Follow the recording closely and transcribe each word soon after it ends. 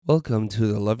Welcome to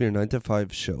the Love Your 9 to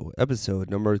 5 show, episode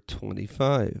number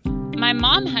 25. My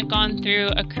mom had gone through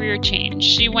a career change.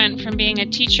 She went from being a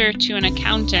teacher to an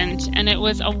accountant, and it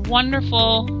was a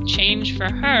wonderful change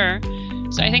for her.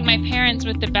 So I think my parents,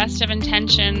 with the best of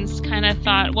intentions, kind of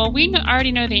thought, well, we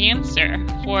already know the answer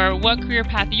for what career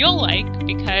path you'll like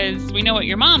because we know what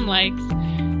your mom likes,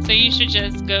 so you should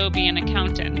just go be an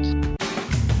accountant.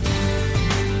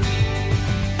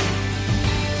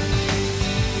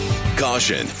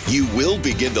 Caution, you will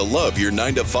begin to love your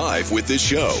 9 to 5 with this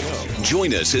show.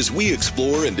 Join us as we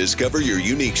explore and discover your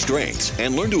unique strengths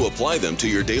and learn to apply them to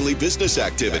your daily business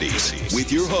activities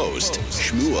with your host,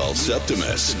 Shmuel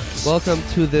Septimus. Welcome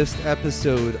to this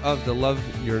episode of the Love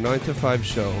Your 9 to 5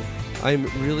 show. I'm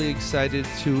really excited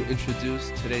to introduce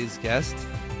today's guest.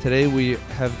 Today we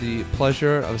have the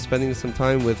pleasure of spending some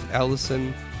time with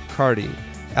Allison Carty.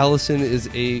 Allison is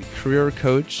a career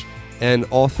coach and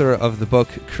author of the book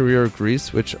Career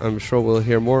Grease, which I'm sure we'll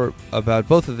hear more about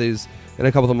both of these in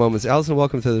a couple of moments. Allison,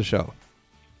 welcome to the show.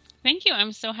 Thank you.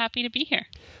 I'm so happy to be here.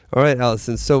 All right,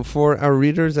 Allison. So for our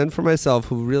readers and for myself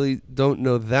who really don't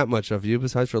know that much of you,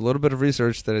 besides for a little bit of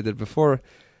research that I did before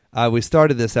we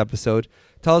started this episode,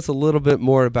 tell us a little bit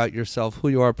more about yourself, who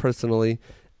you are personally,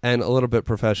 and a little bit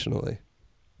professionally.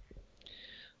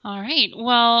 All right.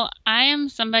 Well, I am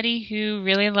somebody who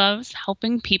really loves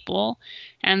helping people,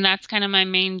 and that's kind of my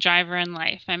main driver in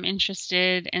life. I'm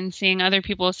interested in seeing other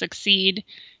people succeed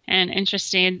and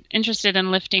interested in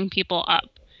lifting people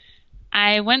up.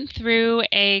 I went through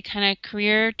a kind of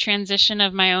career transition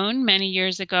of my own many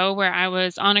years ago where I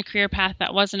was on a career path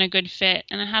that wasn't a good fit,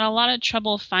 and I had a lot of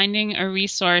trouble finding a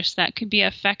resource that could be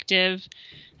effective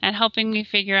at helping me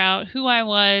figure out who I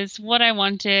was, what I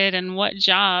wanted, and what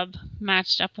job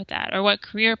matched up with that, or what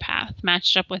career path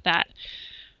matched up with that.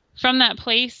 From that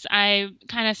place, I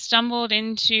kind of stumbled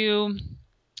into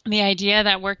the idea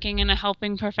that working in a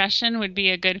helping profession would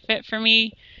be a good fit for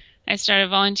me. I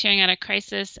started volunteering at a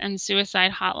crisis and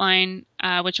suicide hotline,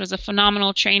 which was a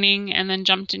phenomenal training, and then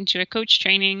jumped into a coach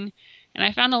training. And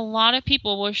I found a lot of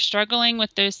people were struggling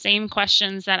with those same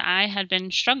questions that I had been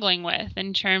struggling with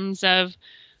in terms of,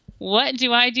 what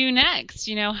do I do next?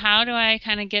 How do I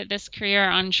kind of get this career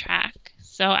on track?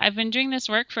 So I've been doing this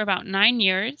work for about 9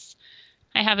 years.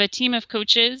 I have a team of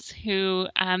coaches who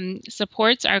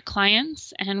supports our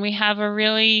clients, and we have a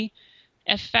really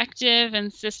effective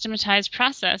and systematized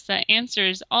process that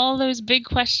answers all those big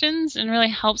questions and really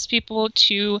helps people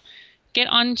to get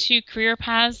onto career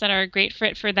paths that are a great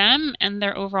fit for them and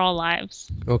their overall lives.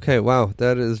 Okay, wow.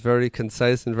 That is very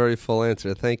concise and very full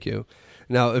answer. Thank you.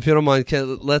 Now, if you don't mind,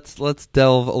 let's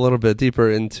delve a little bit deeper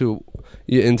into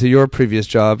your previous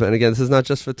job. And again, this is not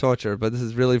just for torture, but this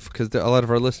is really because a lot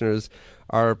of our listeners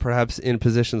are perhaps in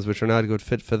positions which are not a good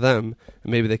fit for them,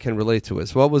 and maybe they can relate to it.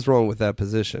 So what was wrong with that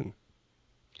position?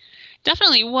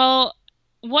 Definitely. Well,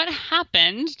 what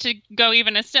happened, to go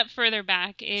even a step further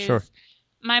back, is Sure.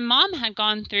 My mom had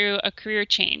gone through a career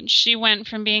change. She went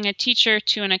from being a teacher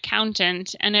to an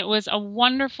accountant, and it was a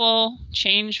wonderful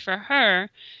change for her.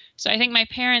 So I think my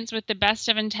parents, with the best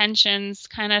of intentions,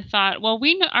 kind of thought, well,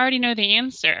 we already know the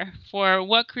answer for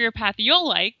what career path you'll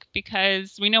like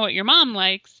because we know what your mom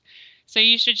likes, so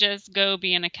you should just go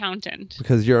be an accountant.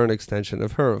 Because you're an extension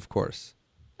of her, of course.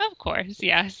 Of course,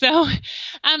 yeah. So it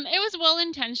was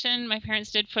well-intentioned. My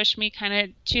parents did push me kind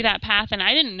of to that path, and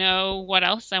I didn't know what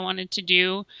else I wanted to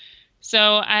do. So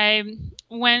I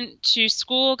went to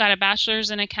school, got a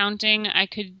bachelor's in accounting. I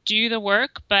could do the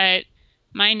work, but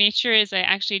my nature is I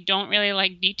actually don't really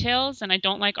like details, and I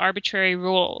don't like arbitrary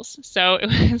rules. So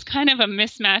it was kind of a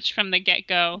mismatch from the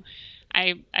get-go.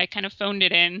 I kind of phoned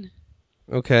it in.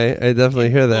 Okay, I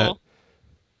definitely hear that. Cool.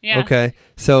 Yeah. Okay,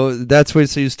 so that's where.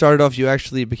 So you started off. You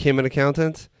actually became an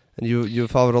accountant, and you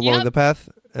followed along Yep. the path.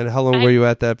 And how long were you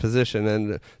at that position?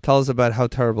 And tell us about how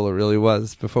terrible it really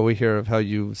was before we hear of how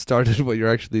you started what you're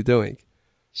actually doing.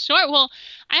 Sure. Well,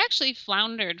 I actually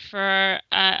floundered for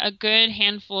a good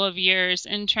handful of years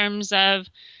in terms of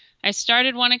I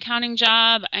started one accounting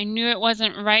job. I knew it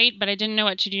wasn't right, but I didn't know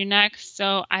what to do next,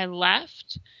 so I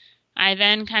left. I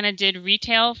then kind of did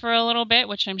retail for a little bit,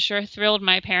 which I'm sure thrilled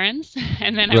my parents.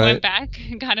 And then I went back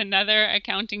and got another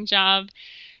accounting job.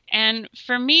 And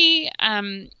for me,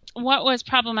 what was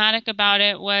problematic about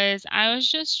it was I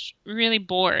was just really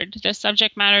bored. The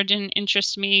subject matter didn't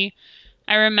interest me.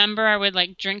 I remember I would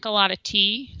drink a lot of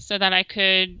tea so that I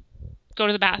could go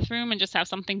to the bathroom and just have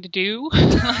something to do.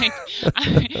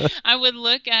 I would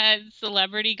look at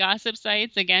celebrity gossip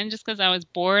sites again, just because I was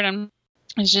bored. I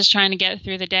was just trying to get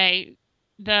through the day.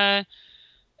 The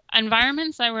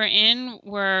environments I were in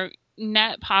were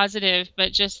net positive,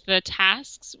 but just the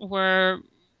tasks were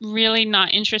really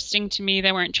not interesting to me.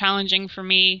 They weren't challenging for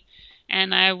me.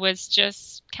 And I was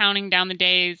just counting down the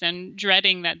days and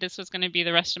dreading that this was going to be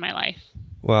the rest of my life.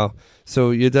 Wow.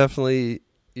 So you're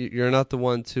not the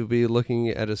one to be looking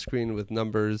at a screen with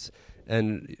numbers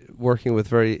and working with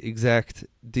very exact,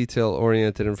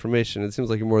 detail-oriented information. It seems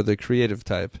like you're more the creative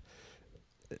type.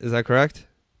 Is that correct?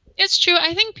 It's true.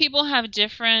 I think people have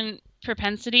different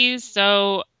propensities.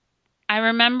 So I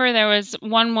remember there was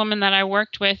one woman that I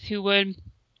worked with who would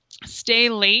stay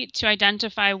late to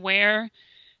identify where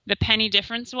the penny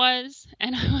difference was,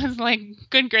 and I was like,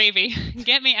 good gravy,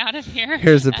 get me out of here.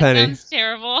 Here's the penny. That sounds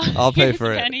terrible. I'll pay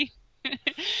for it. Penny.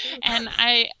 And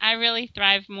I really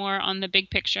thrive more on the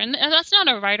big picture. And that's not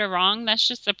a right or wrong. That's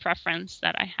just a preference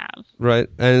that I have. Right.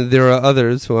 And there are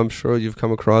others who I'm sure you've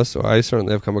come across, or I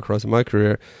certainly have come across in my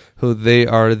career, who they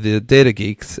are the data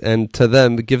geeks. And to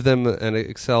them, give them an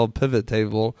Excel pivot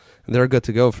table, and they're good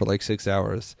to go for like 6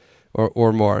 hours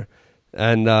or more.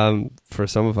 And for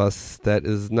some of us, that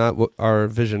is not our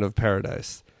vision of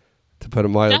paradise, to put it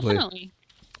mildly. Definitely.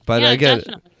 But yeah, again,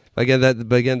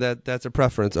 definitely. that's a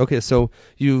preference. Okay, so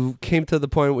you came to the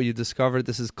point where you discovered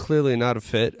this is clearly not a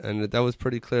fit, and that was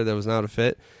pretty clear that was not a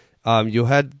fit. You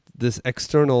had this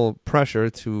external pressure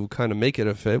to kind of make it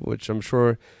a fit, which I'm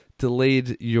sure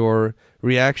delayed your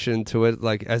reaction to it,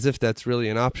 like as if that's really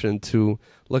an option to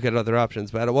look at other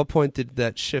options. But at what point did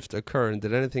that shift occur, and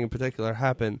did anything in particular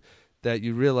happen that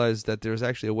you realized that there's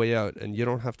actually a way out and you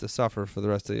don't have to suffer for the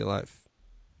rest of your life?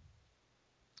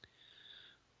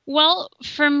 Well,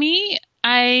 for me,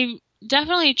 I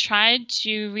definitely tried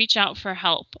to reach out for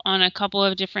help on a couple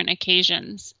of different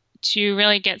occasions to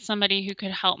really get somebody who could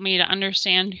help me to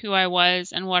understand who I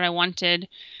was and what I wanted.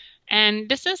 And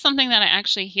this is something that I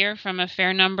actually hear from a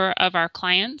fair number of our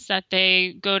clients, that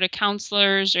they go to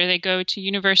counselors or they go to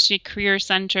university career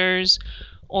centers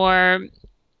or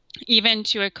even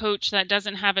to a coach that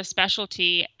doesn't have a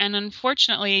specialty. And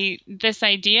unfortunately, this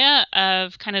idea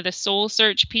of kind of the soul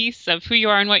search piece of who you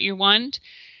are and what you want,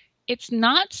 it's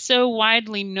not so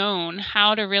widely known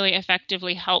how to really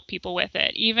effectively help people with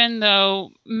it. Even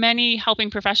though many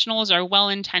helping professionals are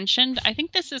well-intentioned, I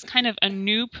think this is kind of a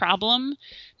new problem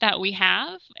that we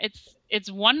have.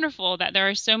 It's wonderful that there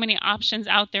are so many options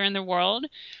out there in the world,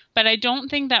 but I don't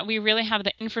think that we really have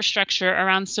the infrastructure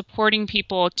around supporting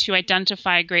people to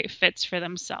identify great fits for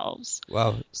themselves.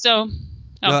 Wow. So,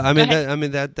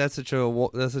 that's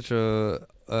such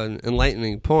an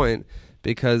enlightening point,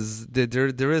 because there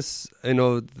is,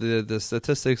 the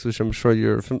statistics, which I'm sure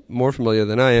you're more familiar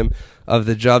than I am, of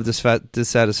the job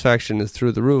dissatisfaction is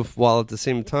through the roof, while at the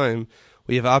same time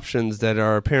we have options that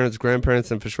our parents,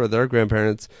 grandparents, and for sure their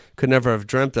grandparents could never have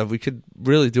dreamt of. We could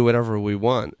really do whatever we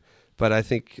want. But I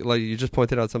think, like you just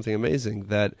pointed out something amazing,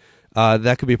 that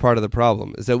that could be part of the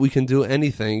problem, is that we can do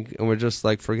anything and we're just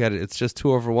like, forget it. It's just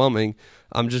too overwhelming.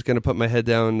 I'm just going to put my head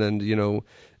down and,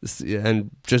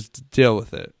 and just deal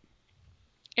with it.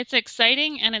 It's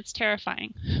exciting and it's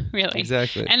terrifying, really.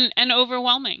 Exactly. And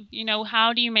overwhelming.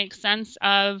 How do you make sense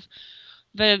of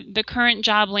the current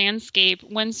job landscape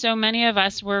when so many of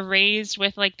us were raised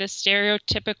with like the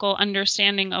stereotypical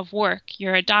understanding of work?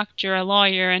 You're a doctor, a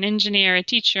lawyer, an engineer, a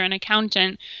teacher, an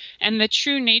accountant. And the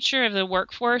true nature of the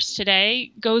workforce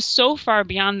today goes so far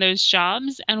beyond those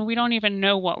jobs, and we don't even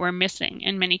know what we're missing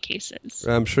in many cases.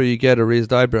 I'm sure you get a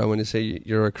raised eyebrow when you say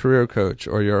you're a career coach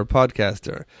or you're a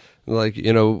podcaster. Like,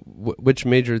 which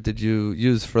major did you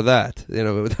use for that?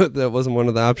 That wasn't one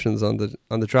of the options on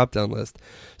the drop-down list.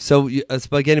 So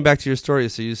by getting back to your story,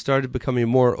 so you started becoming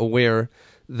more aware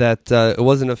that it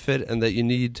wasn't a fit and that you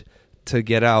need to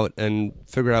get out and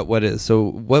figure out what is. So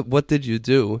what did you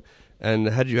do, and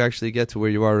how did you actually get to where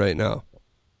you are right now?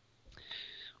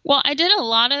 Well, I did a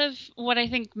lot of what I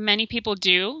think many people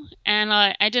do, and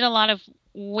I did a lot of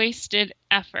wasted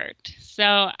effort. So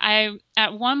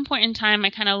at one point in time, I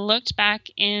kind of looked back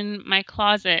in my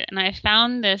closet and I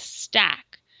found this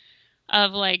stack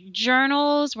of like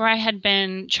journals where I had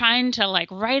been trying to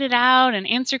like write it out and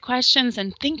answer questions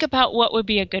and think about what would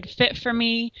be a good fit for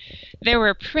me. There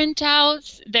were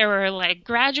printouts, there were like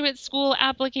graduate school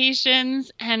applications,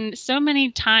 and so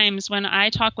many times when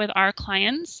I talk with our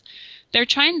clients, they're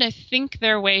trying to think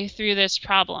their way through this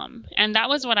problem. And that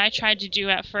was what I tried to do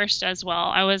at first as well.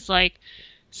 I was like,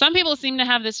 some people seem to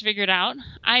have this figured out.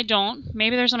 I don't.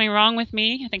 Maybe there's something wrong with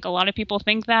me. I think a lot of people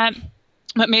think that.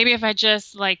 But maybe if I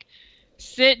just like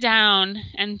sit down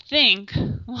and think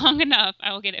long enough,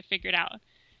 I will get it figured out.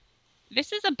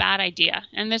 This is a bad idea.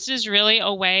 And this is really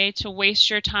a way to waste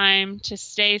your time, to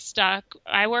stay stuck.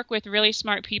 I work with really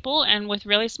smart people, and with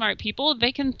really smart people,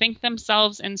 they can think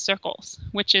themselves in circles,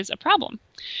 which is a problem.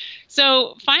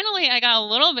 So finally, I got a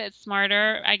little bit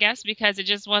smarter, I guess, because it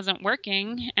just wasn't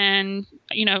working. And,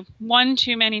 one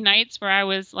too many nights where I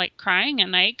was like crying at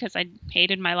night because I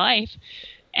hated my life.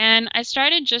 And I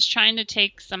started just trying to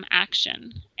take some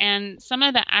action. And some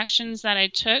of the actions that I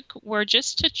took were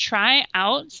just to try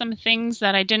out some things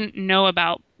that I didn't know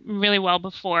about really well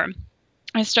before.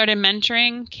 I started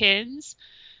mentoring kids.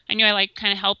 I knew I liked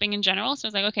kind of helping in general. So I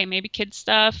was like, okay, maybe kids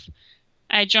stuff.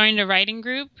 I joined a writing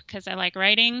group because I like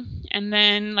writing. And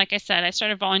then, like I said, I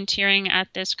started volunteering at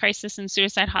this crisis and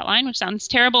suicide hotline, which sounds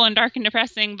terrible and dark and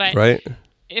depressing, but Right.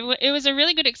 it was a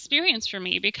really good experience for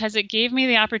me because it gave me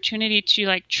the opportunity to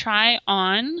like try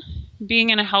on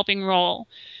being in a helping role.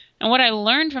 And what I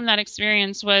learned from that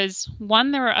experience was,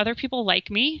 one, there were other people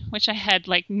like me, which I had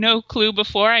like no clue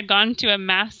before. I'd gone to a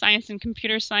math, science, and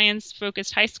computer science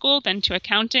focused high school, then to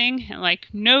accounting, and like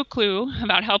no clue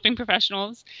about helping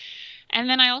professionals. And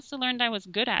then I also learned I was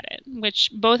good at it,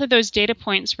 which both of those data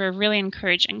points were really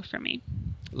encouraging for me.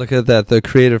 Look at that. The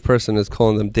creative person is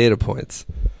calling them data points.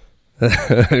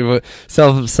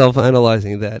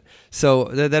 Self-analyzing that. So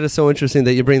that is so interesting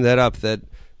that you bring that up, that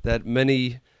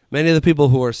many of the people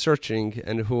who are searching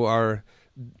and who are,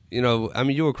 you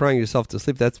were crying yourself to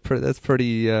sleep. That's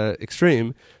pretty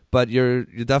extreme, but you're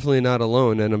definitely not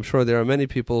alone. And I'm sure there are many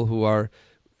people who are.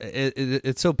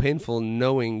 It's so painful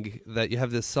knowing that you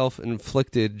have this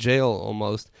self-inflicted jail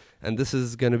almost, and this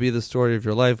is going to be the story of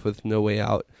your life with no way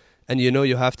out. And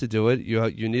you have to do it.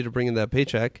 You need to bring in that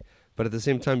paycheck, but at the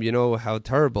same time, you know how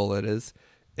terrible it is.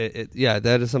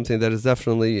 That is something that is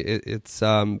definitely it's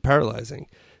paralyzing.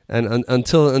 And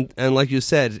and like you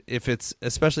said,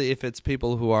 especially if it's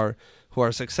people who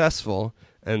are successful,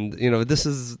 and this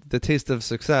is the taste of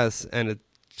success, and it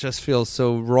just feels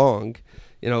so wrong.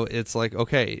 It's like,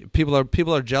 okay, people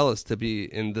are jealous to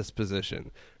be in this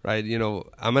position, right?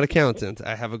 I'm an accountant.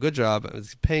 I have a good job.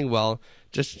 It's paying well.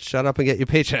 Just shut up and get your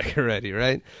paycheck already,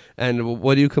 right? And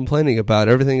what are you complaining about?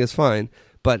 Everything is fine.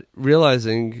 But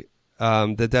realizing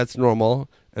that that's normal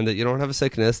and that you don't have a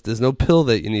sickness, there's no pill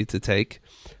that you need to take,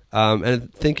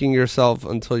 and thinking yourself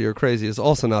until you're crazy is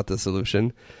also not the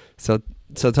solution. So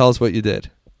tell us what you did.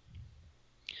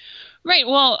 Right.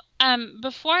 Well,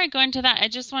 before I go into that, I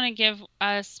just want to give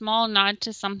a small nod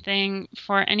to something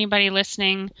for anybody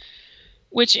listening,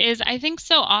 which is, I think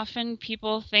so often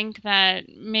people think that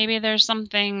maybe there's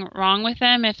something wrong with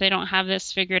them if they don't have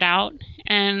this figured out.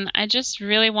 And I just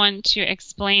really want to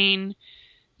explain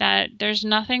that there's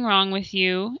nothing wrong with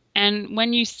you. And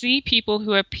when you see people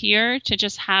who appear to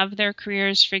just have their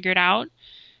careers figured out,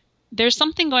 there's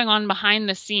something going on behind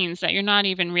the scenes that you're not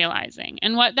even realizing.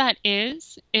 And what that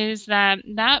is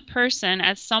that person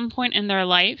at some point in their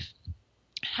life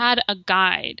had a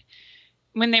guide.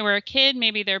 When they were a kid,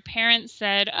 maybe their parents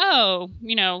said, oh,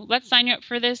 let's sign you up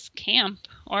for this camp.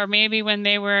 Or maybe when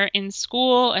they were in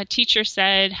school, a teacher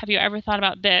said, have you ever thought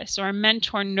about this? Or a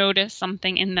mentor noticed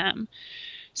something in them.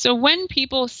 So when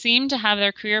people seem to have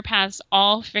their career paths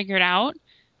all figured out,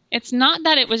 it's not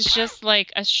that it was just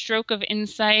like a stroke of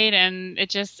insight and it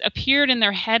just appeared in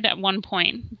their head at one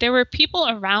point. There were people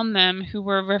around them who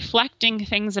were reflecting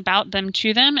things about them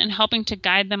to them and helping to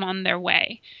guide them on their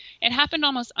way. It happened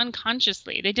almost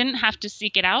unconsciously. They didn't have to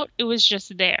seek it out. It was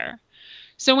just there.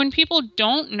 So when people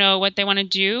don't know what they want to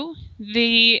do,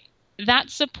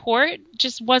 that support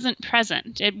just wasn't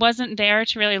present. It wasn't there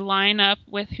to really line up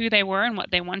with who they were and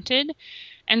what they wanted.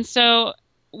 And so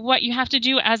what you have to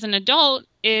do as an adult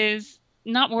is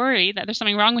not worry that there's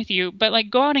something wrong with you, but like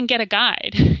go out and get a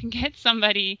guide, get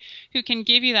somebody who can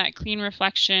give you that clean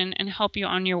reflection and help you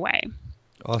on your way.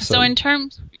 Awesome.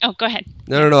 So go ahead.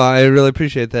 No. I really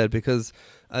appreciate that because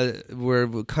we're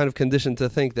kind of conditioned to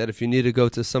think that if you need to go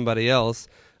to somebody else,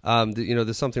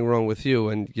 there's something wrong with you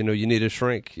and, you need to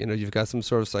shrink. You've got some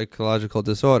sort of psychological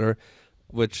disorder,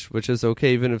 which is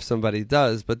okay even if somebody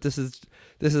does. But this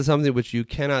is something which you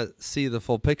cannot see the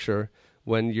full picture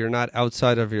when you're not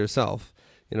outside of yourself.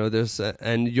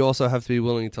 And you also have to be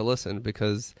willing to listen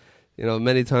because,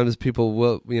 many times people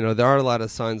will, there are a lot of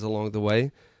signs along the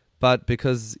way, but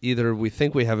because either we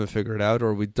think we have it figured out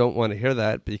or we don't want to hear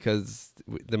that because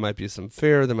there might be some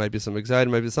fear, there might be some anxiety,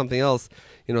 there might be something else,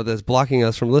 that's blocking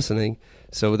us from listening.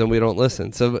 So then we don't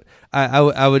listen. So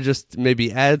I would just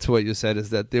maybe add to what you said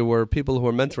is that there were people who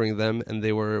were mentoring them and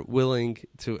they were willing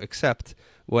to accept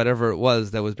whatever it was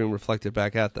that was being reflected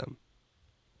back at them.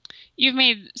 You've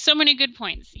made so many good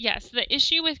points. Yes, the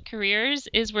issue with careers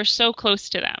is we're so close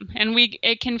to them. And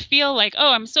it can feel like,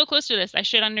 oh, I'm so close to this, I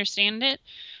should understand it.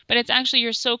 But it's actually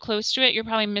you're so close to it, you're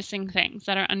probably missing things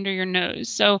that are under your nose.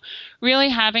 So really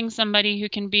having somebody who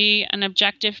can be an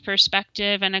objective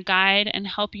perspective and a guide and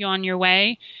help you on your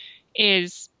way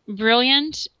is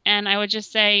brilliant. And I would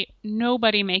just say,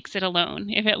 nobody makes it alone.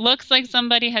 If it looks like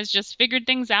somebody has just figured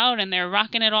things out and they're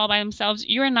rocking it all by themselves,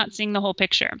 you're not seeing the whole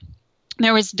picture.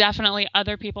 There was definitely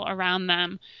other people around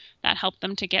them that helped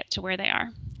them to get to where they are.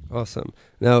 Awesome.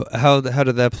 Now, how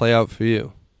did that play out for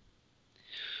you?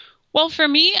 Well, for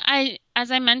me,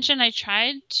 as I mentioned, I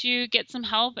tried to get some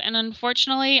help, and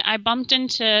unfortunately, I bumped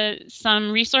into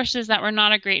some resources that were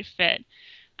not a great fit.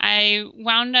 I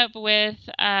wound up with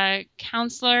a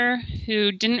counselor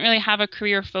who didn't really have a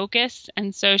career focus,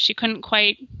 and so she couldn't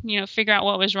quite, figure out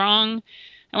what was wrong.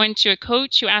 I went to a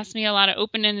coach who asked me a lot of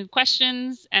open-ended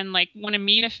questions and wanted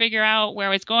me to figure out where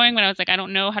I was going, but I was like, I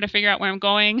don't know how to figure out where I'm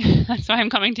going. That's why I'm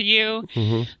coming to you.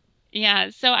 Mm-hmm. Yeah,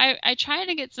 so I tried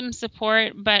to get some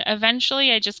support, but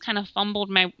eventually I just kind of fumbled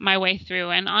my way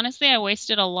through. And honestly, I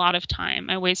wasted a lot of time.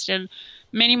 I wasted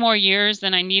many more years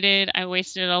than I needed. I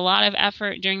wasted a lot of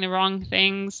effort doing the wrong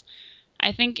things.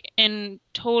 I think in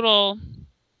total,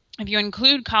 if you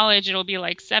include college, it'll be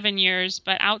 7 years,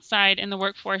 but outside in the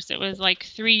workforce, it was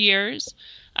 3 years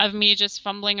of me just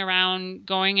fumbling around,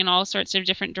 going in all sorts of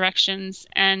different directions.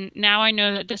 And now I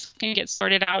know that this can get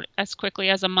sorted out as quickly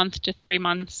as a month to 3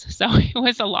 months. So it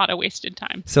was a lot of wasted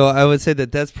time. So I would say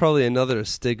that that's probably another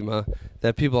stigma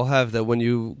that people have, that when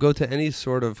you go to any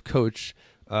sort of coach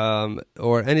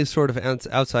or any sort of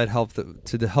outside help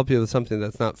to help you with something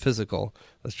that's not physical.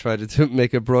 Let's try to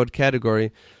make a broad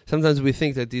category. Sometimes we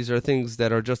think that these are things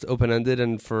that are just open-ended,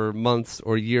 and for months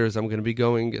or years I'm going to be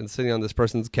going and sitting on this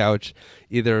person's couch,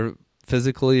 either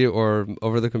physically or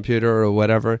over the computer or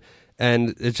whatever,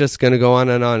 and it's just going to go on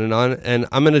and on and on. And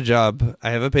I'm in a job,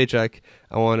 I have a paycheck,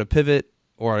 I want to pivot,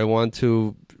 or I want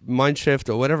to mind shift,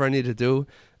 or whatever I need to do,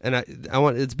 and I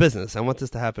want, it's business. I want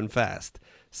this to happen fast.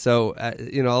 So,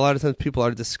 a lot of times people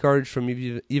are discouraged from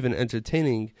even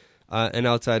entertaining an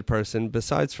outside person,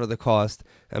 besides for the cost,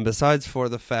 and besides for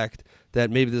the fact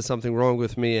that maybe there's something wrong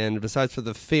with me, and besides for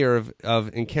the fear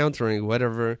of encountering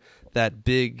whatever that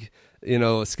big,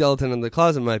 skeleton in the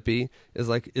closet might be,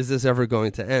 is this ever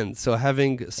going to end? So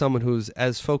having someone who's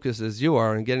as focused as you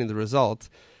are and getting the result,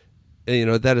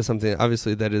 that is something,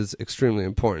 obviously, that is extremely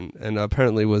important, and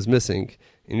apparently was missing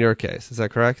in your case. Is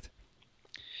that correct?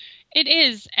 It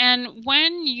is. And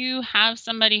when you have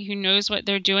somebody who knows what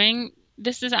they're doing,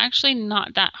 this is actually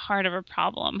not that hard of a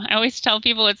problem. I always tell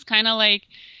people it's kind of like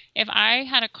if I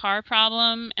had a car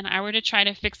problem and I were to try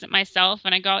to fix it myself,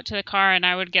 and I go out to the car and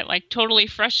I would get totally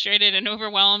frustrated and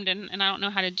overwhelmed and I don't know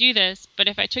how to do this. But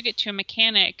if I took it to a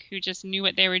mechanic who just knew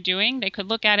what they were doing, they could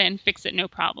look at it and fix it no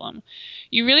problem.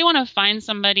 You really want to find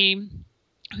somebody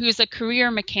who's a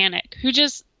career mechanic, who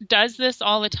just does this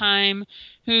all the time,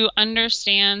 who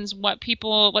understands what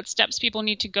steps people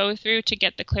need to go through to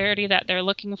get the clarity that they're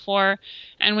looking for.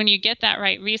 And when you get that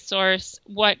right resource,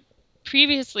 what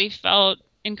previously felt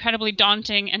incredibly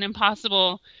daunting and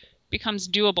impossible becomes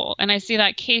doable. And I see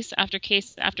that case after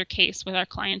case after case with our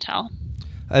clientele.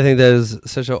 I think that is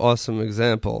such an awesome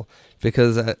example,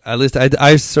 because at least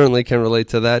I certainly can relate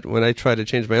to that. When I tried to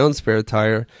change my own spare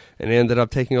tire and I ended up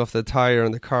taking off the tire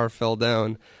and the car fell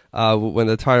down when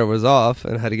the tire was off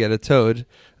and had to get it towed,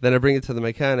 then I bring it to the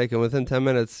mechanic, and within 10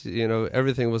 minutes,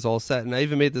 everything was all set. And I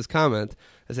even made this comment.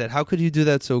 I said, how could you do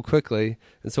that so quickly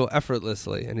and so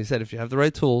effortlessly? And he said, if you have the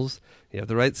right tools, you have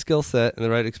the right skill set and the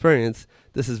right experience,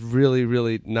 this is really,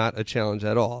 really not a challenge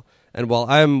at all. And while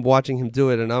I'm watching him do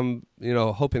it, and I'm,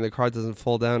 hoping the car doesn't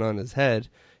fall down on his head,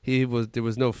 there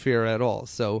was no fear at all.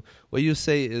 So what you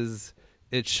say is,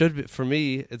 it should be, for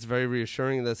me, it's very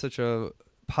reassuring. That's such a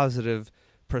positive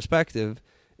perspective,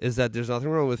 is that there's nothing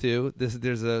wrong with you.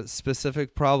 There's a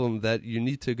specific problem that you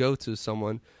need to go to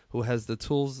someone who has the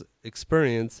tools,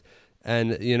 experience,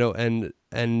 and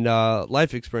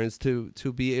life experience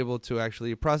to be able to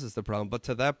actually process the problem. But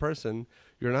to that person,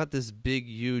 you're not this big,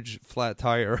 huge flat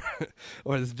tire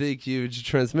or this big, huge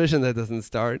transmission that doesn't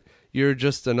start. You're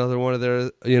just another one of their,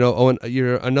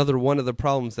 you're another one of the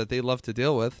problems that they love to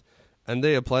deal with, and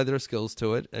they apply their skills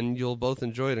to it, and you'll both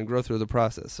enjoy it and grow through the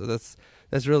process. So that's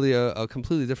really a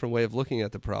completely different way of looking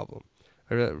at the problem.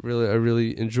 I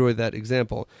really enjoyed that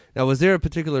example. Now, was there a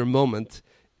particular moment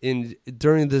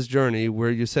during this journey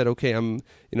where you said, okay,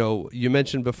 you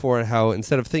mentioned before how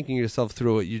instead of thinking yourself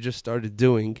through it, you just started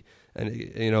doing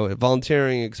and,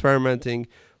 volunteering, experimenting.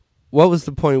 What was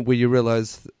the point where you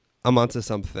realized, I'm onto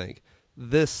something?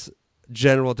 This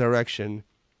general direction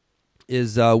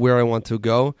is where I want to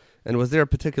go. And was there a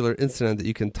particular incident that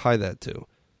you can tie that to?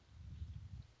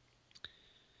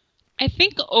 I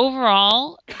think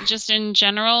overall, just in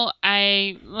general,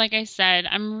 like I said,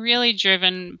 I'm really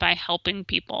driven by helping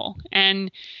people. And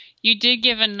you did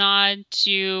give a nod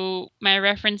to my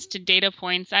reference to data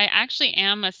points. I actually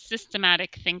am a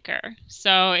systematic thinker.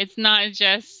 So it's not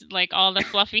just like all the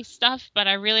fluffy stuff, but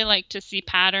I really like to see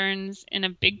patterns in a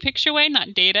big picture way,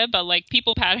 not data, but like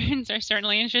people patterns are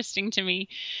certainly interesting to me.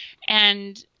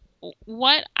 And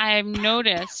what I've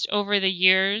noticed over the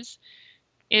years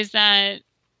is that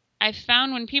I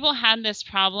found when people had this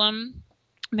problem,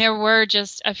 there were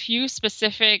just a few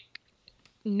specific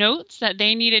notes that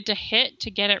they needed to hit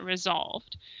to get it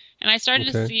resolved. And I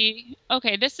started to see,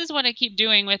 okay, this is what I keep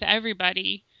doing with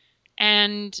everybody.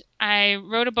 And I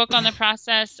wrote a book on the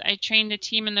process. I trained a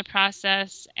team in the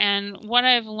process. And what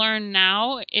I've learned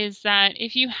now is that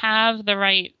if you have the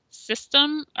right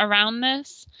system around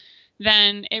this,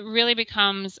 then it really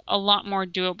becomes a lot more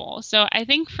doable. So I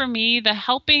think for me, the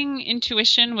helping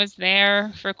intuition was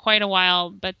there for quite a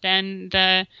while, but then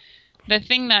the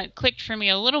thing that clicked for me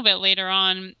a little bit later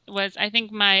on was I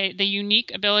think the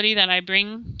unique ability that I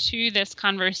bring to this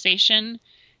conversation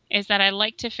is that I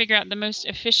like to figure out the most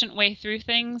efficient way through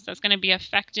things that's going to be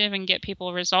effective and get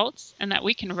people results and that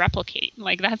we can replicate.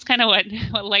 Like that's kind of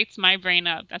what lights my brain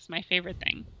up. That's my favorite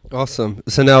thing. Awesome.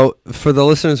 So now for the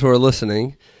listeners who are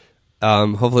listening,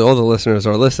 hopefully all the listeners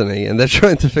are listening and they're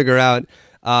trying to figure out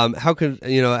how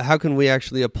can we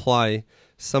actually apply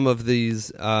some of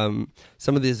these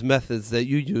methods that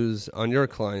you use on your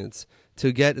clients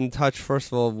to get in touch,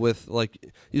 first of all, with,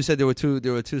 like you said, there were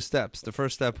two steps. The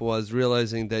first step was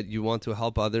realizing that you want to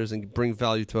help others and bring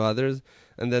value to others,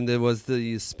 and then there was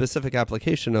the specific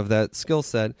application of that skill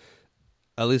set,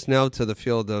 at least now, to the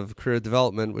field of career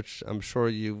development, which I'm sure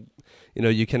you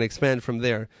can expand from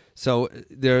there. So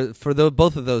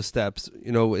both of those steps,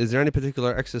 is there any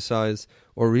particular exercise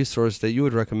or resource that you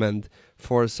would recommend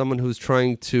for someone who's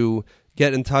trying to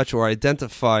get in touch or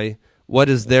identify what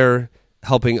is their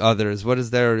helping others, what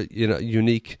is their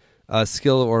unique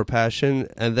skill or passion,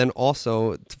 and then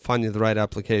also finding the right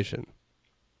application?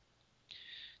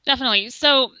 Definitely.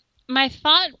 So my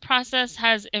thought process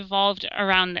has evolved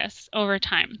around this over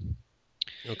time.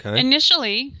 Okay.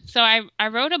 Initially, so I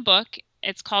wrote a book.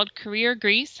 It's called Career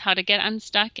Grease, How to Get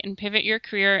Unstuck and Pivot Your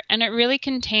Career. And it really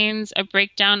contains a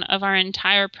breakdown of our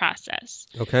entire process.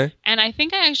 Okay. And I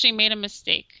think I actually made a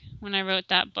mistake when I wrote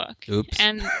that book. Oops.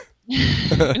 And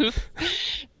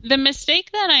the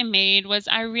mistake that I made was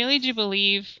I really do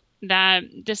believe that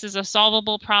this is a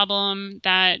solvable problem,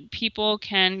 that people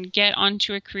can get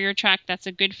onto a career track that's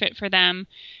a good fit for them.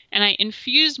 And I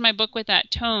infused my book with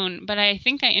that tone, but I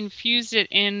think I infused it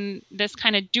in this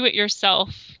kind of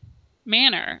do-it-yourself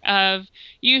manner of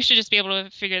you should just be able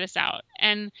to figure this out.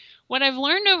 And what I've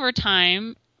learned over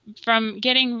time from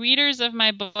getting readers of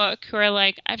my book who are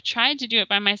like, I've tried to do it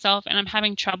by myself and I'm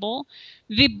having trouble,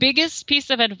 the biggest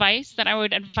piece of advice that I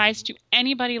would advise to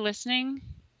anybody listening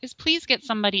is please get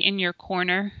somebody in your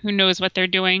corner who knows what they're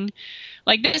doing.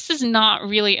 Like, this is not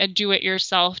really a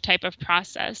do-it-yourself type of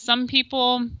process. Some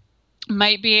people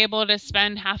might be able to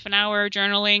spend half an hour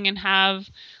journaling and have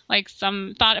like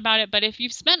some thought about it. But if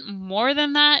you've spent more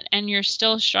than that and you're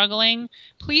still struggling,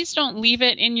 please don't leave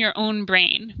it in your own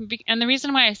brain. And the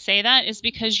reason why I say that is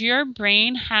because your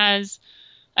brain has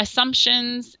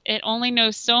assumptions. It only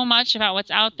knows so much about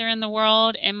what's out there in the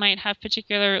world. It might have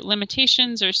particular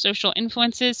limitations or social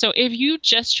influences. So if you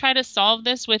just try to solve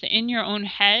this within your own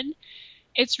head,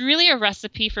 it's really a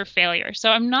recipe for failure. So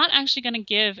I'm not actually going to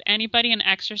give anybody an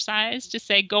exercise to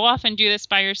say, go off and do this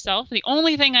by yourself. The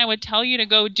only thing I would tell you to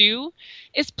go do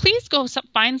is please go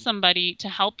find somebody to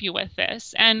help you with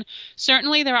this. And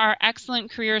certainly there are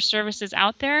excellent career services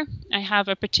out there. I have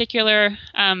a particular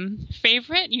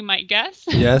favorite, you might guess.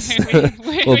 Yes.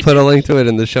 We'll put a link to it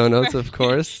in the show notes, of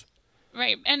course.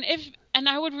 Right. And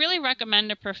I would really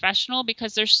recommend a professional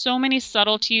because there's so many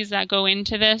subtleties that go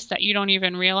into this that you don't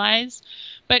even realize.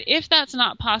 But if that's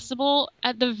not possible,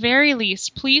 at the very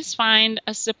least, please find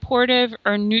a supportive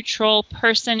or neutral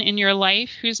person in your life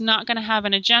who's not going to have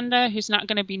an agenda, who's not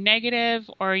going to be negative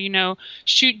or,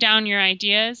 shoot down your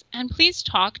ideas, and please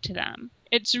talk to them.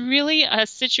 It's really a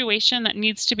situation that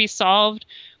needs to be solved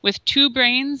with two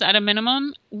brains at a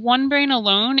minimum. One brain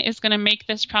alone is going to make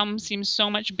this problem seem so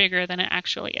much bigger than it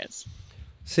actually is.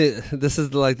 See, this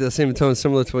is like the same tone,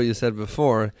 similar to what you said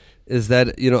before, is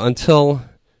that, until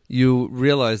you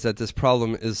realize that this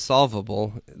problem is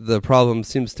solvable, the problem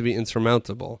seems to be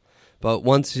insurmountable. But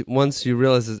once you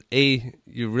realize that, A,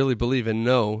 you really believe in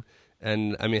no,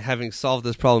 and I mean, having solved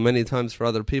this problem many times for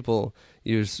other people,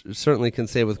 you certainly can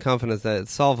say with confidence that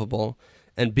it's solvable,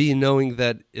 and B, knowing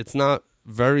that it's not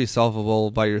very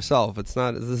solvable by yourself. This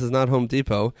is not Home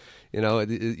Depot.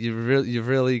 You've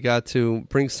really got to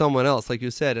bring someone else, like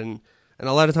you said, and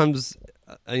a lot of times,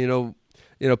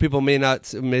 people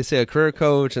may say a career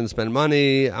coach and spend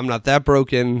money. I'm not that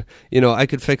broken. I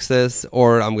could fix this,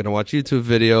 or I'm going to watch YouTube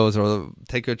videos, or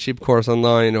take a cheap course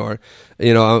online, or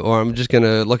I'm just going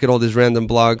to look at all these random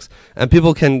blogs. And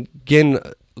people can gain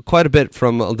quite a bit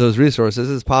from those resources.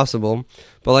 It's possible,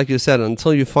 but like you said,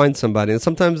 until you find somebody, and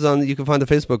sometimes you can find a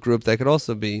Facebook group that could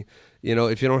also be,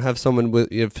 if you don't have someone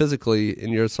physically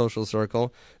in your social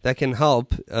circle that can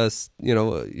help us.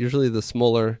 Usually the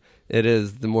smaller it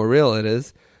is, the more real it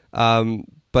is.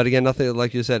 But again, nothing,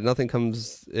 like you said, nothing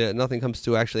comes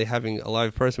to actually having a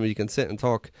live person where you can sit and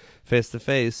talk face to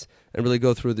face and really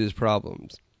go through these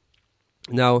problems.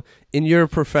 Now, in your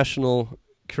professional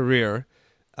career,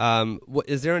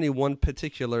 is there any one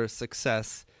particular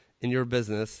success in your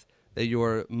business that you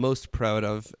are most proud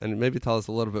of? And maybe tell us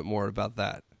a little bit more about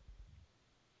that.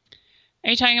 Are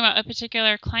you talking about a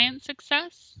particular client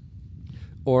success?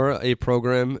 Or a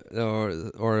program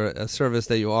or a service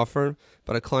that you offer,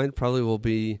 but a client probably will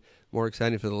be more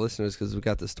exciting for the listeners because we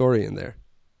got the story in there.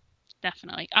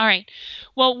 Definitely. All right.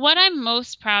 Well, what I'm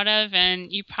most proud of,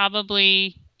 and you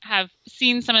probably have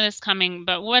seen some of this coming,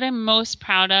 but what I'm most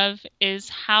proud of is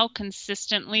how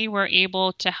consistently we're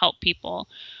able to help people.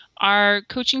 Our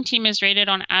coaching team is rated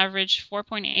on average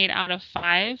 4.8 out of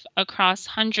 5 across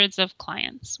hundreds of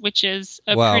clients, which is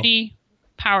a pretty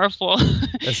powerful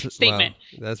statement.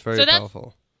 Wow. That's very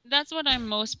powerful. That's what I'm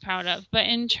most proud of. But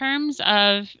in terms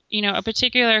of, a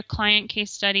particular client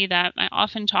case study that I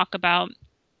often talk about,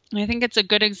 and I think it's a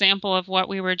good example of what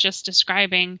we were just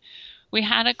describing. We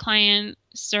had a client,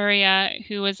 Surya,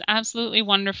 who was absolutely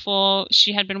wonderful.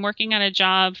 She had been working at a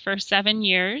job for 7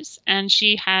 years, and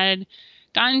she had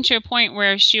gotten to a point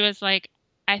where she was like,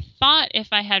 I thought if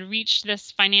I had reached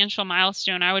this financial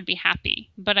milestone, I would be happy,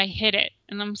 but I hit it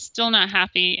and I'm still not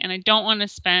happy. And I don't want to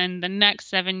spend the next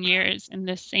 7 years in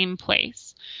this same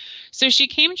place. So she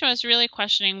came to us really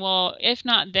questioning, well, if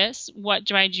not this, what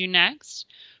do I do next?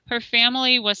 Her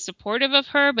family was supportive of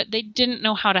her, but they didn't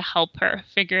know how to help her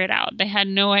figure it out. They had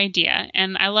no idea.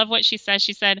 And I love what she said.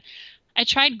 She said, I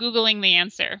tried Googling the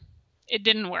answer. It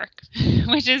didn't work,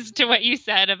 which is to what you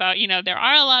said about, there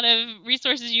are a lot of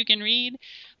resources you can read,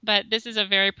 but this is a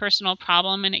very personal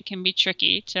problem and it can be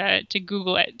tricky to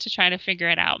Google it to try to figure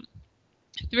it out.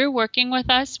 Through working with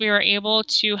us, we were able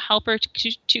to help her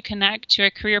to connect to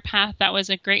a career path that was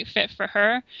a great fit for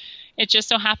her. It just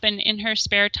so happened in her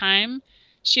spare time,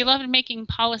 she loved making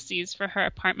policies for her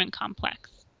apartment complex.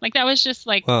 Like that was just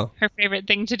her favorite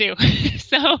thing to do.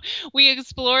 So we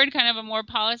explored kind of a more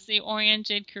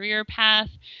policy-oriented career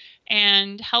path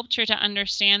and helped her to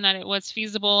understand that it was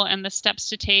feasible and the steps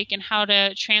to take and how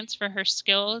to transfer her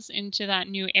skills into that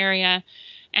new area.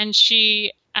 And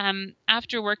she,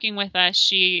 after working with us,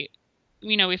 we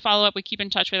follow up, we keep in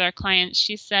touch with our clients.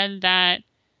 She said that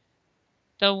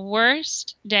the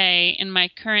worst day in my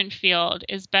current field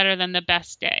is better than the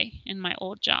best day in my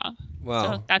old job. Wow.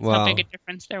 So that's how big a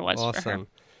difference there was for her.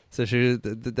 So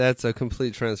that's a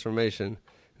complete transformation,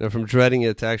 from dreading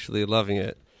it to actually loving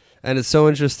it. And it's so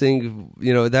interesting,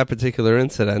 that particular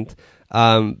incident,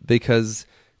 because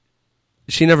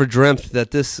she never dreamt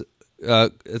that this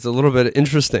is a little bit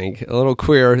interesting, a little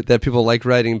queer, that people like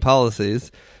writing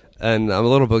policies. And I'm a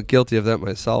little bit guilty of that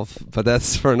myself, but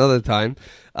that's for another time.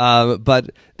 But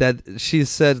that she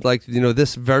said,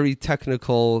 this very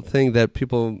technical thing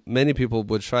that many people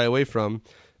would shy away from,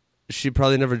 she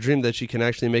probably never dreamed that she can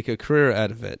actually make a career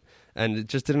out of it. And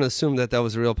just didn't assume that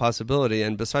was a real possibility.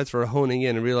 And besides for honing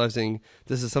in and realizing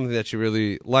this is something that she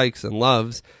really likes and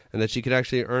loves, and that she could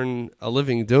actually earn a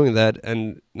living doing that,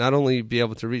 and not only be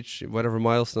able to reach whatever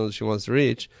milestones she wants to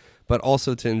reach, but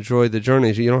also to enjoy the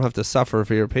journey. You don't have to suffer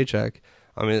for your paycheck.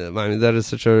 I mean that is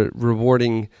such a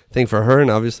rewarding thing for her, and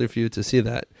obviously for you to see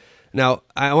that. Now,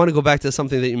 I want to go back to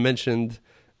something that you mentioned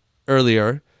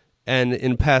earlier, and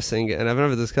in passing, and I've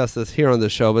never discussed this here on the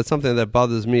show, but something that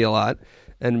bothers me a lot,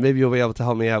 and maybe you'll be able to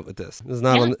help me out with this. It's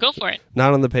not go for it.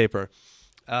 Not on the paper.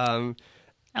 I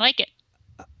like it.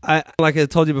 Like I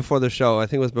told you before the show, I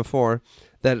think it was before,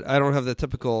 that I don't have the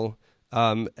typical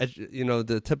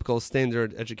the typical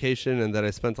standard education, and that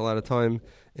I spent a lot of time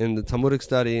in the Talmudic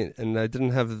study, and I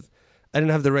didn't have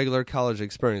the regular college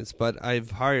experience. But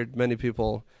I've hired many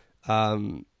people.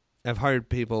 I've hired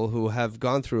people who have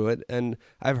gone through it, and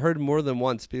I've heard more than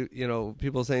once,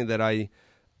 people saying that I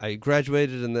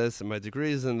graduated in this and my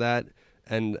degree is in that,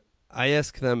 and I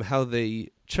ask them how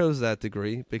they chose that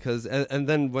degree, because and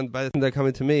then by the time they're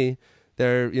coming to me,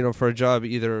 they're for a job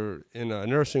either in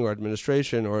nursing or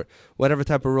administration or whatever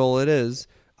type of role it is,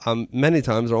 many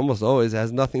times or almost always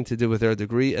has nothing to do with their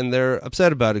degree, and they're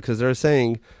upset about it because they're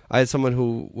saying, I had someone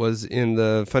who was in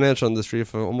the financial industry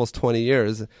for almost 20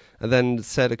 years and then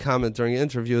said a comment during an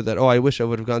interview that, I wish I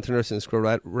would have gone to nursing school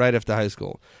right after high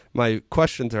school. My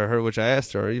question to her, which I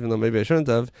asked her, even though maybe I shouldn't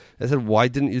have, I said, why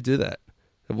didn't you do that?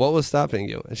 What was stopping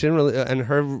you? And she didn't really. And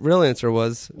her real answer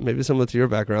was, maybe similar to your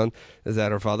background, is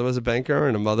that her father was a banker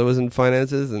and her mother was in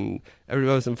finances and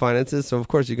everybody was in finances. So of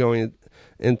course you're going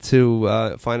into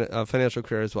a financial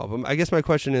career as well. But I guess my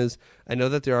question is, I know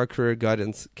that there are career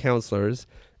guidance counselors,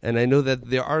 and I know that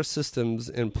there are systems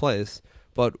in place.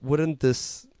 But wouldn't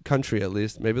this country, at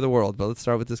least, maybe the world, but let's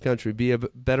start with this country, be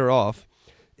better off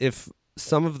if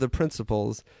some of the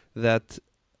principles that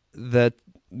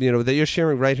you're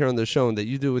sharing right here on the show and that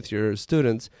you do with your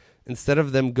students, instead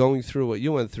of them going through what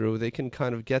you went through, they can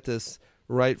kind of get this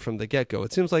right from the get-go?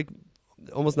 It seems like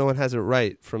almost no one has it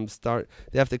right from start.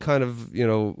 They have to kind of,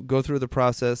 go through the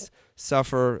process,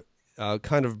 suffer,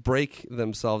 kind of break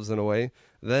themselves in a way.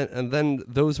 Then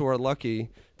those who are lucky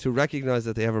to recognize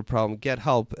that they have a problem, get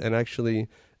help, and actually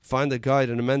find a guide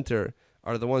and a mentor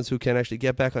are the ones who can actually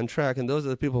get back on track. And those are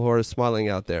the people who are smiling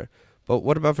out there. But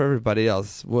what about for everybody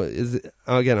else? What is it?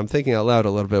 Again, I'm thinking out loud a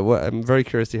little bit. I'm very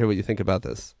curious to hear what you think about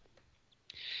this.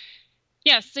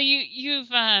 Yeah, so you've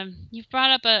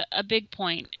brought up a big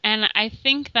point, and I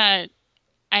think that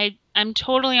I'm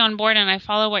totally on board, and I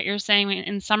follow what you're saying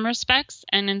in some respects,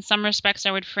 and in some respects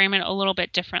I would frame it a little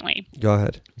bit differently. Go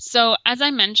ahead. So as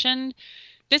I mentioned,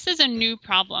 this is a new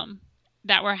problem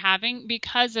that we're having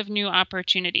because of new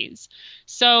opportunities.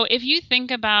 So if you think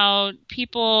about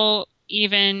people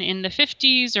even in the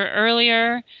 50s or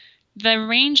earlier, the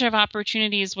range of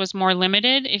opportunities was more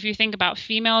limited. If you think about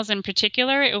females in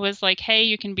particular, it was like, hey,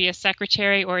 you can be a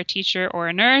secretary or a teacher or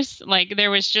a nurse. Like,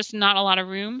 there was just not a lot of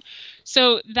room.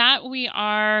 So that we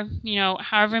are,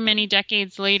 however many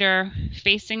decades later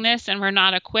facing this and we're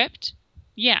not equipped.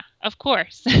 Yeah, of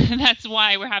course. That's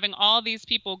why we're having all these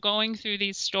people going through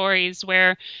these stories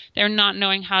where they're not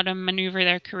knowing how to maneuver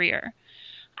their career.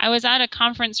 I was at a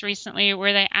conference recently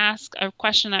where they asked a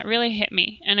question that really hit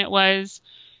me, and it was,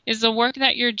 is the work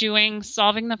that you're doing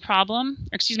solving the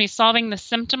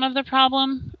symptom of the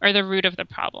problem or the root of the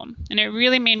problem? And it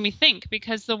really made me think,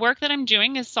 because the work that I'm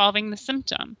doing is solving the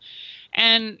symptom.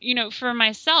 And, for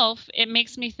myself, it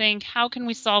makes me think, how can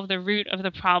we solve the root of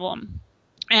the problem?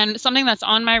 And something that's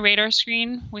on my radar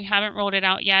screen, we haven't rolled it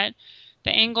out yet,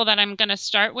 the angle that I'm going to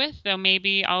start with, though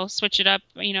maybe I'll switch it up,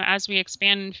 as we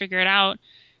expand and figure it out,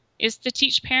 is to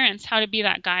teach parents how to be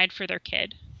that guide for their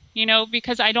kid.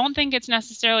 Because I don't think it's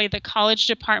necessarily the college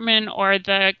department or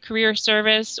the career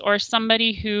service or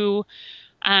somebody who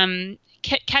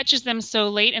catches them so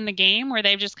late in the game where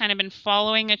they've just kind of been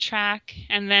following a track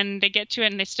and then they get to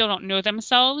it and they still don't know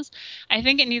themselves. I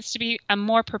think it needs to be a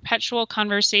more perpetual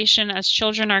conversation as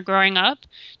children are growing up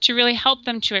to really help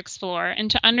them to explore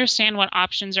and to understand what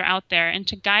options are out there and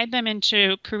to guide them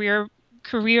into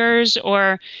careers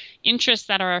or interests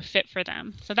that are a fit for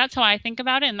them. So that's how I think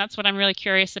about it, and that's what I'm really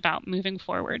curious about moving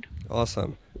forward.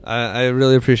 Awesome. I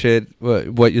really appreciate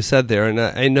what you said there, and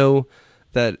I know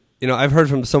that I've heard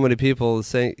from so many people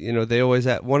saying, they always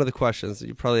ask, one of the questions that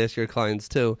you probably ask your clients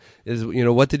too is,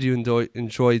 what did you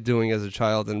enjoy doing as a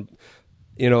child, and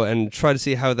and try to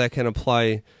see how that can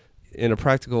apply in a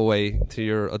practical way to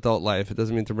your adult life. It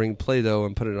doesn't mean to bring Play-Doh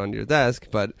and put it on your desk,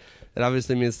 but it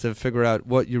obviously means to figure out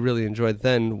what you really enjoyed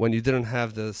then when you didn't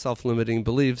have the self-limiting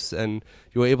beliefs and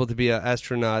you were able to be an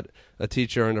astronaut, a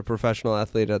teacher, and a professional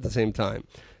athlete at the same time.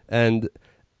 And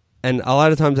a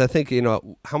lot of times I think,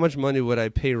 how much money would I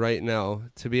pay right now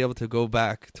to be able to go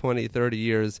back 20, 30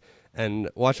 years and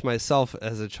watch myself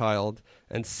as a child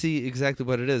and see exactly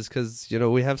what it is? Because,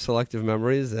 we have selective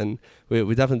memories and we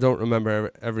definitely don't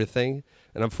remember everything.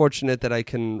 And I'm fortunate that I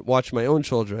can watch my own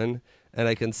children and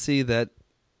I can see that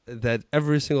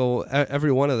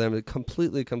every one of them is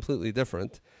completely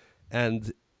different.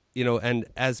 And, and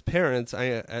as parents, I,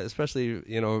 especially,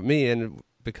 me, and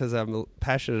because I'm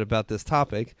passionate about this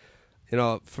topic,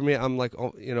 for me, I'm like,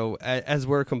 as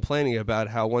we're complaining about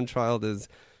how one child is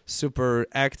super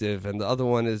active and the other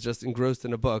one is just engrossed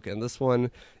in a book and this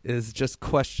one is just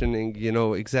questioning,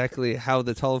 exactly how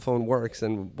the telephone works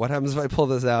and what happens if I pull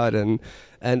this out. And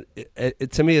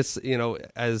it to me, it's,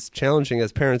 as challenging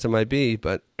as parents it might be,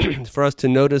 but for us to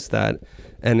notice that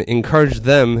and encourage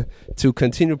them to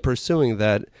continue pursuing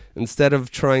that instead of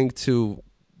trying to,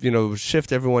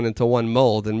 shift everyone into one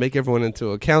mold and make everyone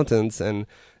into accountants and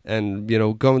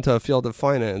go into a field of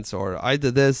finance, or I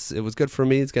did this, it was good for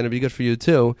me, it's going to be good for you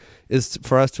too, is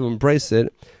for us to embrace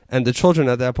it. And the children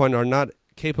at that point are not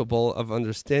capable of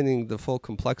understanding the full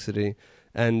complexity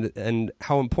and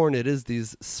how important it is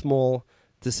these small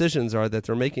decisions are that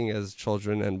they're making as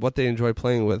children, and what they enjoy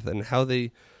playing with, and how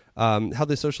they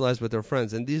socialize with their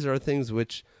friends. And these are things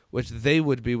which they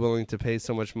would be willing to pay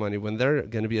so much money when they're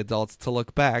going to be adults to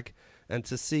look back and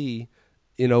to see,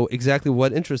 exactly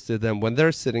what interested them when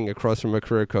they're sitting across from a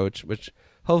career coach, which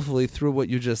hopefully through what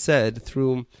you just said,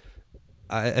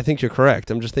 I think you're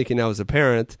correct. I'm just thinking now as a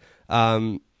parent,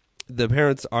 the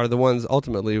parents are the ones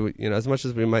ultimately, as much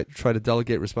as we might try to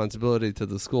delegate responsibility to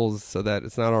the schools so that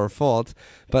it's not our fault,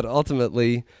 but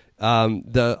ultimately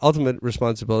the ultimate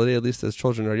responsibility, at least as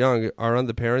children are young, are on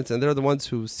the parents, and they're the ones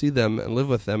who see them and live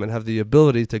with them and have the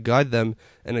ability to guide them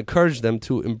and encourage them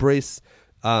to embrace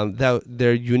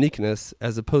their uniqueness,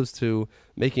 as opposed to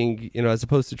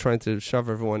trying to shove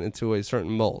everyone into a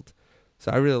certain mold.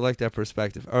 So I really like that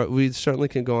perspective. We certainly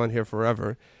can go on here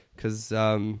forever, because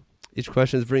each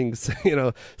question brings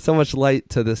so much light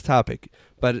to this topic.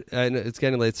 But it's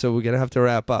getting late, so we're gonna have to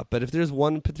wrap up. But if there's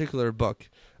one particular book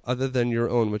other than your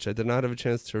own, which I did not have a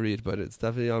chance to read, but it's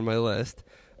definitely on my list,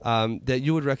 that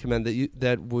you would recommend, that you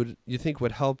think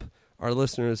would help our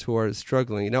listeners who are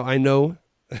struggling. Now, I know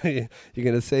you're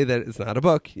going to say that it's not a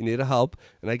book, you need a help,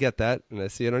 and I get that, and I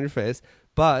see it on your face.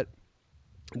 But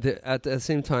at the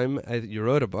same time, you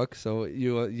wrote a book, so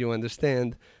you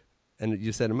understand, and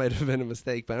you said it might have been a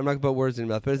mistake, but I'm not going to put words in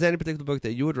your mouth. But is there any particular book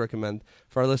that you would recommend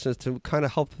for our listeners to kind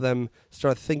of help them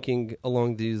start thinking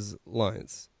along these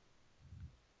lines?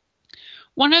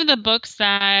 One of the books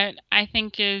that I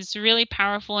think is really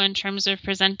powerful in terms of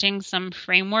presenting some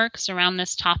frameworks around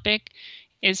this topic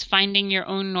is Finding Your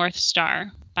Own North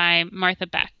Star by Martha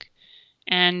Beck.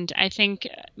 And I think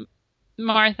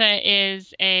Martha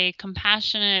is a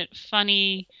compassionate,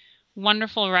 funny,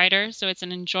 wonderful writer, so it's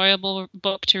an enjoyable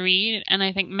book to read. And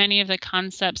I think many of the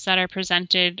concepts that are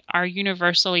presented are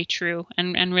universally true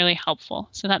and really helpful.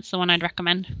 So that's the one I'd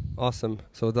recommend. Awesome.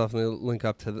 So we'll definitely link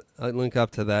up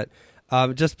to that.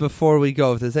 Just before we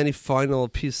go, if there's any final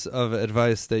piece of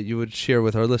advice that you would share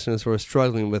with our listeners who are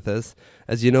struggling with this,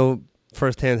 as you know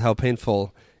firsthand how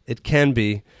painful it can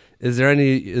be, is there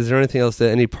anything else,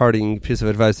 any parting piece of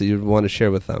advice that you'd want to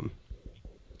share with them?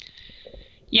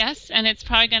 Yes, and it's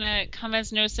probably going to come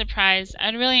as no surprise.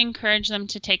 I'd really encourage them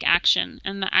to take action.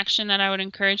 And the action that I would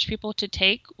encourage people to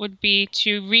take would be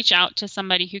to reach out to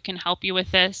somebody who can help you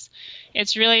with this.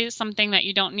 It's really something that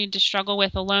you don't need to struggle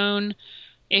with alone.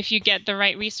 If you get the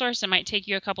right resource, it might take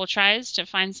you a couple tries to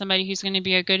find somebody who's going to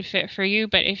be a good fit for you.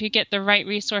 But if you get the right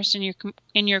resource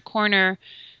in your corner,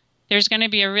 there's going to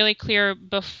be a really clear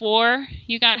before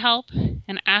you got help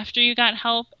and after you got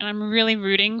help. And I'm really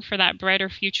rooting for that brighter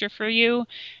future for you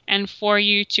and for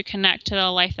you to connect to the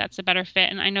life that's a better fit.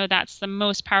 And I know that's the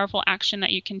most powerful action that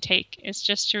you can take, is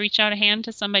just to reach out a hand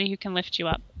to somebody who can lift you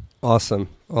up. Awesome.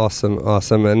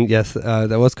 And yes,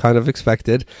 that was kind of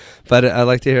expected, but I'd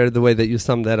like to hear the way that you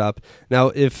summed that up. Now,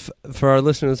 if for our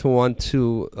listeners who want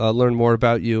to learn more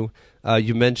about you,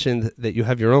 you mentioned that you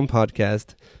have your own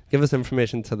podcast. Give us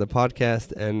information to the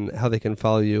podcast and how they can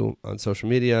follow you on social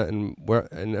media and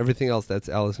everything else that's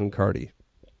Allison Carty.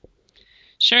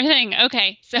 Sure thing.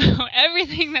 Okay, so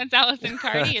everything that's Allison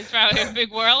Carty is probably a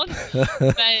big world,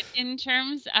 but in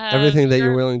terms of everything that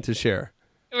you're willing to share.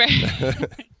 Right.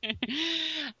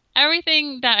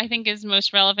 Everything that I think is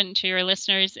most relevant to your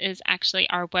listeners is actually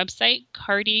our website,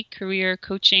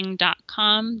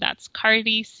 cardycareercoaching.com. That's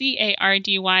Cardy,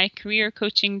 Cardy,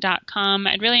 careercoaching.com.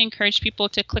 I'd really encourage people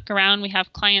to click around. We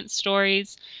have client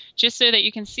stories just so that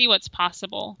you can see what's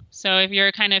possible. So if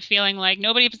you're kind of feeling like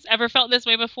nobody's ever felt this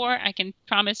way before, I can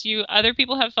promise you other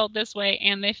people have felt this way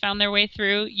and they found their way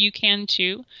through. You can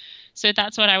too. So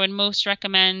that's what I would most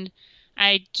recommend.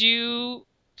 I do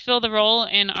fill the role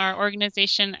in our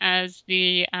organization as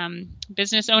the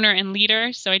business owner and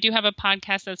leader. So I do have a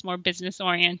podcast that's more business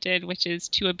oriented, which is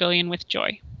To a Billion with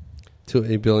Joy. To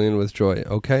a Billion with Joy.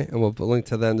 Okay. And we'll link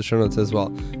to that in the show notes as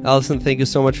well. Allison, thank you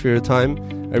so much for your time.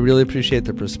 I really appreciate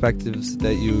the perspectives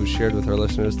that you shared with our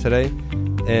listeners today.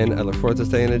 And I look forward to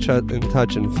staying in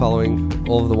touch and following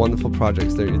all of the wonderful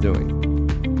projects that you're doing.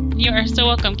 You are so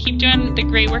welcome. Keep doing the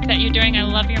great work that you're doing. I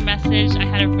love your message. I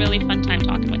had a really fun time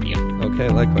talking with you. Okay,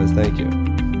 likewise. Thank you.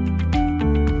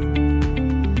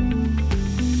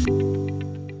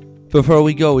 Before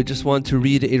we go, we just want to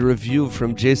read a review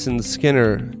from Jason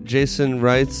Skinner. Jason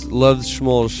writes, loves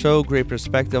Shmuel's show, great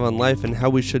perspective on life and how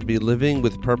we should be living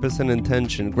with purpose and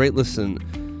intention. Great listen.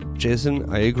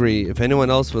 Jason, I agree. If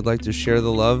anyone else would like to share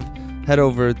the love, head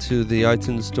over to the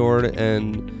iTunes store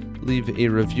and leave a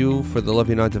review for the Love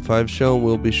You 9 to 5 show, and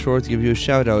we'll be sure to give you a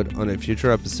shout out on a future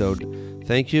episode.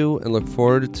 Thank you, and look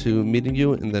forward to meeting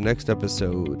you in the next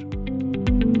episode.